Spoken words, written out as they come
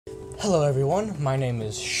Hello everyone, my name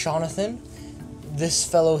is Jonathan. This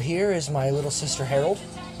fellow here is my little sister Harold.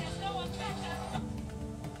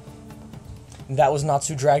 That was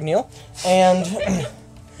Natsu Dragneel. And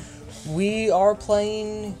we are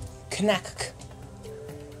playing Knack.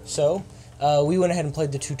 So, we went ahead and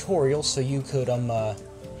played the tutorial so you could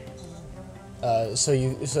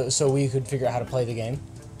so we could figure out how to play the game.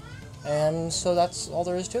 And so that's all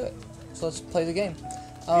there is to it. So let's play the game.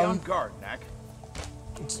 Be on guard, Knack.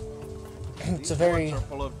 It's a very... These woods are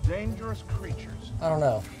full of dangerous creatures. I don't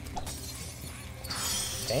know.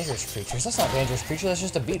 Dangerous creatures? That's not dangerous creature, that's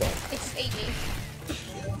just a beetle. It's ate me.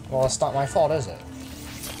 Well, it's not my fault, is it?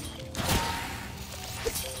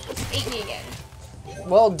 It's ate me again.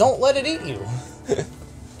 Well, don't let it eat you.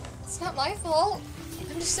 It's not my fault.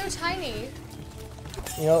 I'm just so tiny.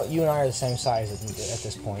 You know, you and I are the same size at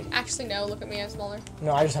this point. Actually, no. Look at me. I'm smaller.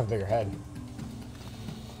 No, I just have a bigger head.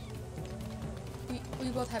 We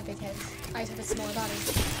both have big heads. I just have a smaller body.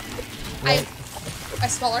 What? I have a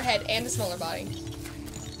smaller head and a smaller body.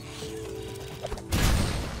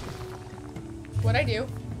 What'd I do?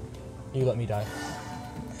 You let me die.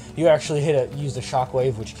 You actually used a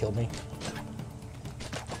shockwave, which killed me.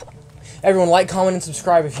 Everyone, like, comment, and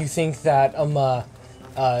subscribe if you think that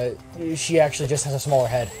she actually just has a smaller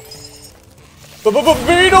head.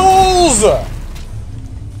 Beetles!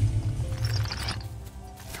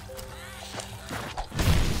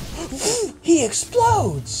 He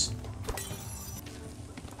explodes!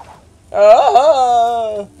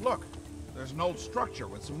 Ah! Look, there's an old structure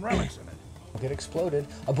with some relics in it. Get exploded.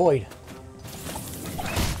 A Boyd.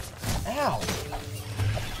 Ow!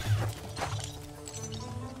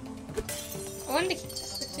 I wanted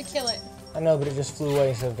to kill it. I know, but it just flew away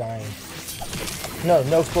instead of dying. No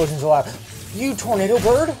explosions allowed. You tornado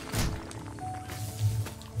bird! I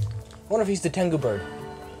wonder if he's the Tengu bird.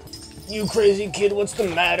 You crazy kid, what's the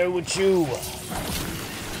matter with you?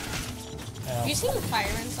 Have you seen the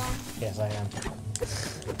Fireman song? Yes, I am.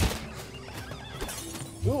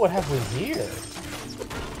 Ooh, what have we here?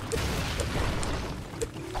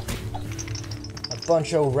 A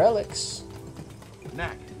bunch of relics.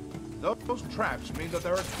 Knack, those traps mean that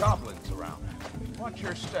there are goblins around. Watch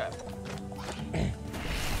your step.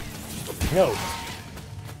 No.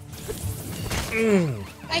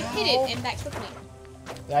 I hit it and that killed me.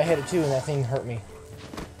 I hit it too, and that thing hurt me.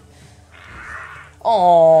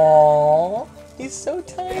 Aww, he's so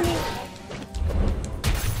tiny.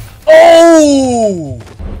 Oh!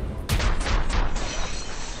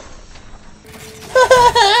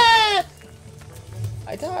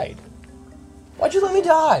 I died. Why'd you let me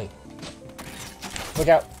die? Look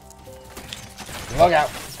out. Look out.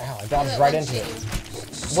 Ow, I dodged right into it.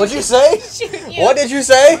 What'd you say? Shoot you. What did you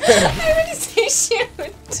say? I meant to say shoot.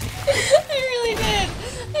 I really did.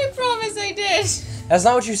 I promise I did. That's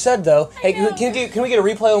not what you said, though. Hey, can we get a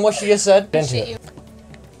replay on what she just said? Into Shit it. you.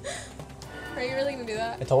 Are you really gonna do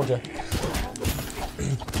that? I told you.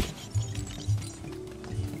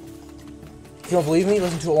 If you don't believe me,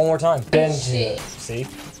 listen to it one more time. Bend to it. See?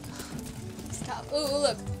 Stop. Ooh,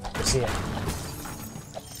 look. See it.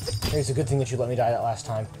 Maybe it's a good thing that you let me die that last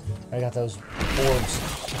time. I got those orbs.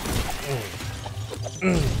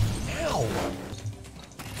 Ow!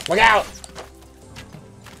 Look out!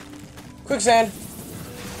 Quicksand!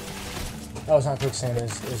 Oh, it's not quicksand,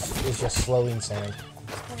 it's just slowing sand.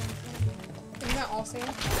 Isn't that all sand?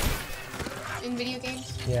 In video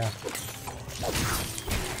games? Yeah.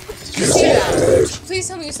 Did you see that? Please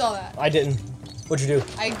tell me you saw that. I didn't. What'd you do?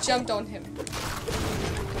 I jumped on him.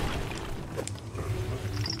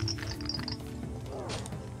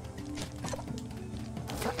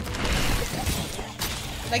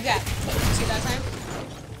 Like that. See that time?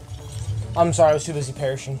 I'm sorry, I was too busy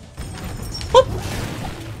perishing.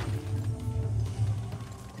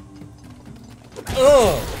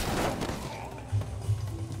 Ugh!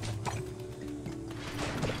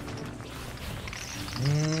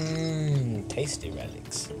 Tasty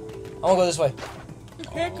relics. I wanna go this way. You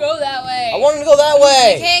can't go that way. I want to go that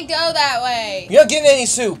way! You can't go that way. You're not getting any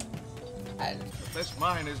soup! This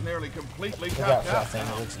mine is nearly completely Look out tapped for that out thing,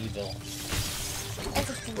 now. it looks evil.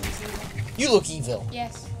 Everything is evil. You look evil.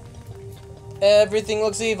 Yes. Everything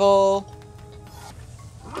looks evil.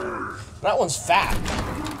 That one's fat.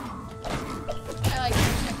 I like it.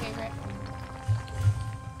 It's my favorite.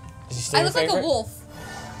 Is he still I your look like favorite? a wolf.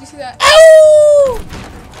 You see that? Ow!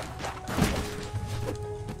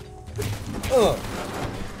 Ugh.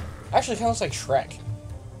 Actually, kind of looks like Shrek.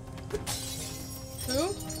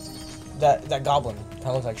 Who? That goblin kind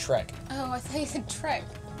of looks like Shrek. Oh, I thought you said Trek.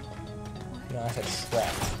 No, I said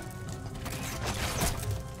Shrek.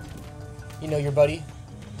 You know your buddy?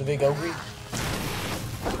 The big ogre?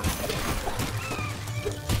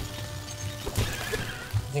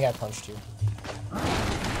 think I punched you.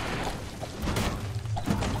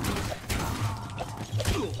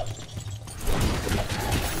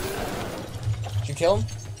 Did you kill him?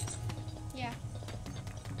 Yeah.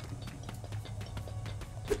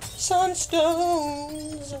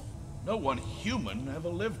 Sunstones! No one human ever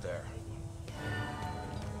lived there.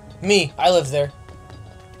 Me, I live there.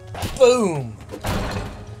 Boom!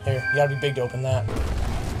 Here, you gotta be big to open that.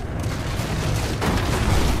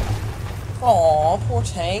 Aw, poor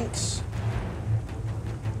tanks.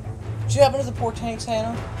 Did you happen to the poor tanks,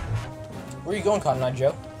 Hannah? Where are you going, Cotton Eye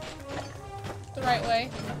Joe? The right way.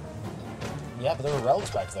 Yeah, but there were relics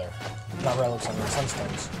back there. Not relics, I mean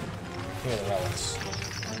sunstones. Here are the relics.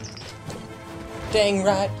 Dang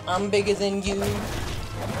right, I'm bigger than you.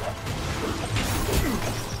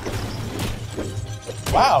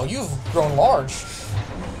 Wow, you've grown large.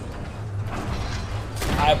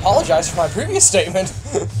 I apologize for my previous statement.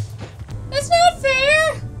 That's not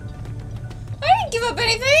fair! I didn't give up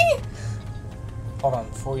anything! Hold on,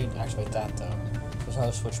 before you activate that though, there's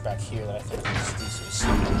another switch back here that I think is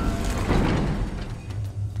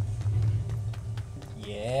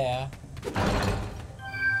Yeah.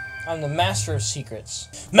 I'm the master of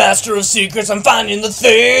secrets. Master of secrets, I'm finding the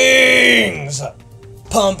things!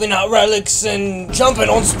 Pumping out relics and jumping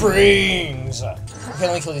on springs! Okay,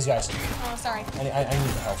 let me kill these guys. Oh, sorry. I need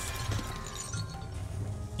the health.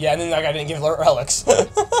 Yeah, and then that guy didn't give relics. Look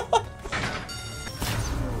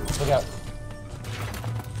out.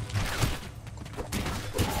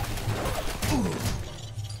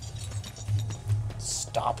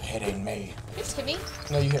 Stop hitting me. You just hit me?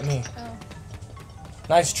 No, you hit me. Oh.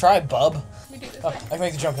 Nice try, bub. We do this Oh, way. I can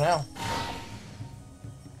make the jump now.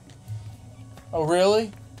 Oh,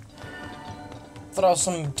 really? Thought I was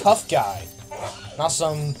some tough guy. Not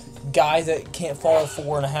some guy that can't fall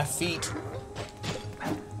 4.5 feet.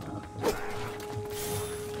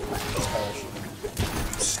 Let's perish.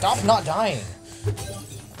 Stop not dying.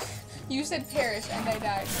 You said perish and I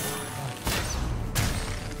died.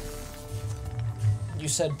 You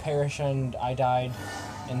said perish and I died,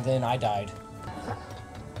 and then I died.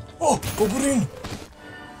 Oh, go put in!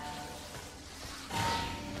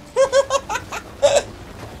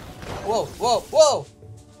 Whoa, whoa, whoa!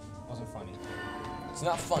 Wasn't funny. It's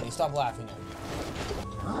not funny, stop laughing at me.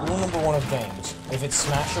 Rule number 1 of games. If it's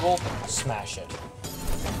smashable, smash it.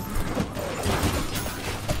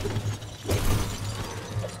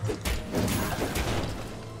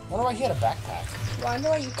 I wonder why he had a backpack. Well, I know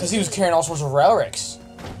why you Because he was carrying all sorts of relics.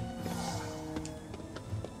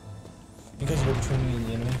 Because you're between me and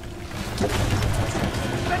the enemy.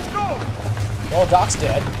 Let's go! Well, Doc's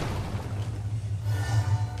dead.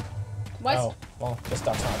 What? Oh, well, guess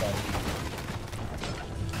Doc's not dead.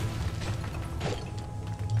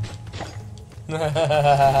 What?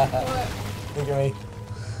 Look at me.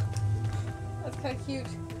 That's kind of cute.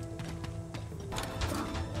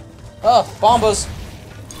 Oh, bombas!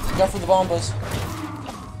 Look out for the bombas.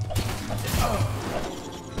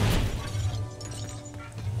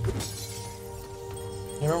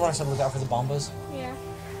 You remember when I said look out for the bombas? Yeah.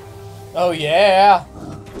 Oh yeah!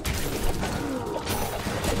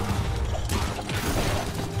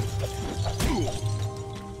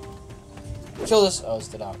 Kill this. Oh, it's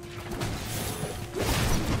the dog.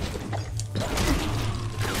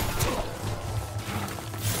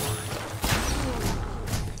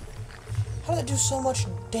 How did that do so much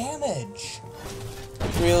damage?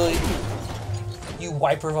 Really? You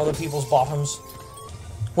wiper of other people's bottoms?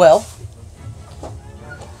 Well,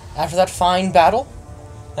 after that fine battle,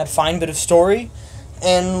 that fine bit of story,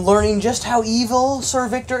 and learning just how evil Sir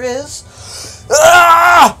Victor is,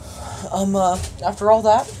 after all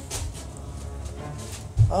that,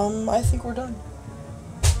 I think we're done.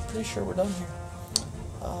 Pretty sure we're done here.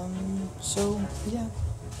 So, yeah.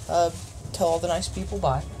 Tell all the nice people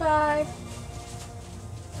bye. Bye.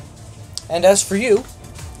 And as for you,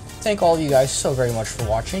 thank all of you guys so very much for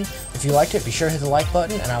watching. If you liked it, be sure to hit the like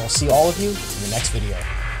button, and I will see all of you in the next video.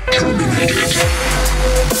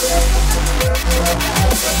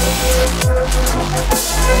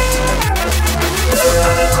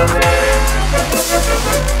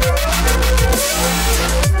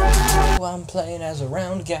 Well, I'm playing as a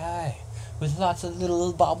round guy with lots of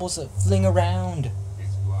little baubles that fling around.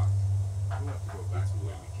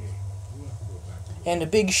 And a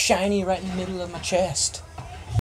big shiny right in the middle of my chest.